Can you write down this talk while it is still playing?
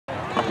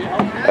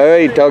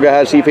Alright,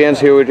 Toga fans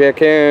here with Jack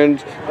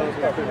Cairns,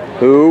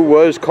 who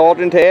was called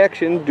into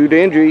action due to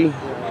injury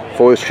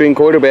for a string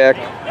quarterback.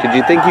 Did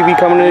you think you'd be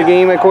coming in the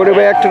game at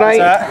quarterback tonight?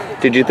 What's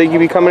that? Did you think you'd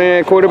be coming in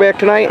at quarterback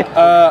tonight?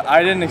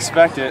 I didn't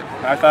expect it.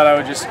 I thought I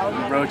would just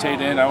rotate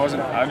in.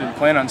 I didn't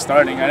plan on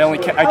starting.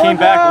 I came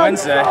back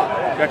Wednesday,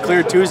 got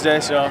cleared Tuesday,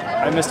 so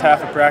I missed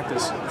half of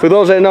practice. For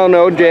those that don't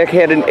know, Jack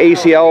had an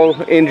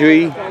ACL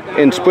injury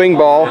in spring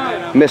ball,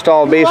 missed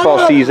all of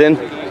baseball season,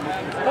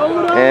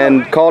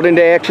 and called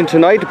into action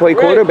tonight to play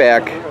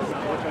quarterback.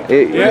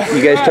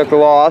 You guys took the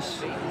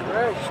loss,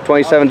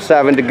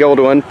 27-7 to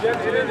Guilderland.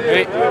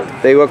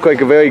 They look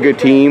like a very good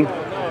team.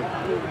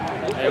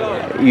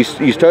 You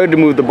started to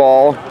move the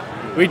ball.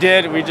 We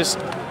did. We just,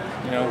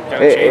 got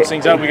to change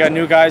things up. We got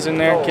new guys in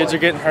there. Kids are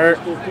getting hurt.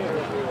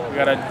 We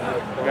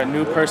got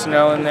new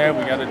personnel in there.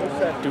 We got to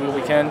do what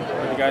we can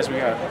with the guys we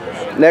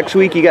got. Next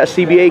week you got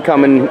CBA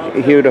coming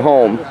here to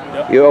home.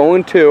 Yep.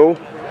 You're 0-2.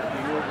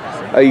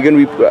 Are you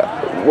going to be?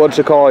 What's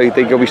the call? You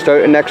think you'll be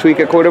starting next week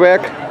at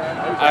quarterback?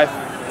 I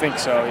think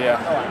so.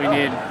 Yeah. We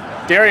need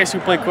Darius, who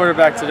played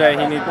quarterback today.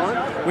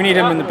 We need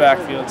him in the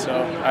backfield.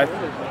 So I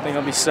think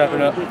I'll be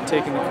stepping up,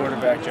 taking the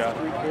quarterback job.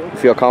 You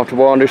feel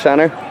comfortable under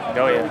center?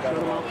 Oh yeah.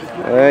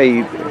 All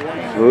right.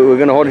 We're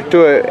going to hold you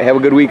to it. Have a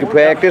good week of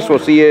practice. We'll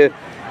see you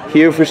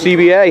here for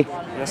CBA.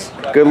 Yes.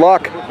 Good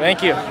luck.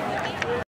 Thank you.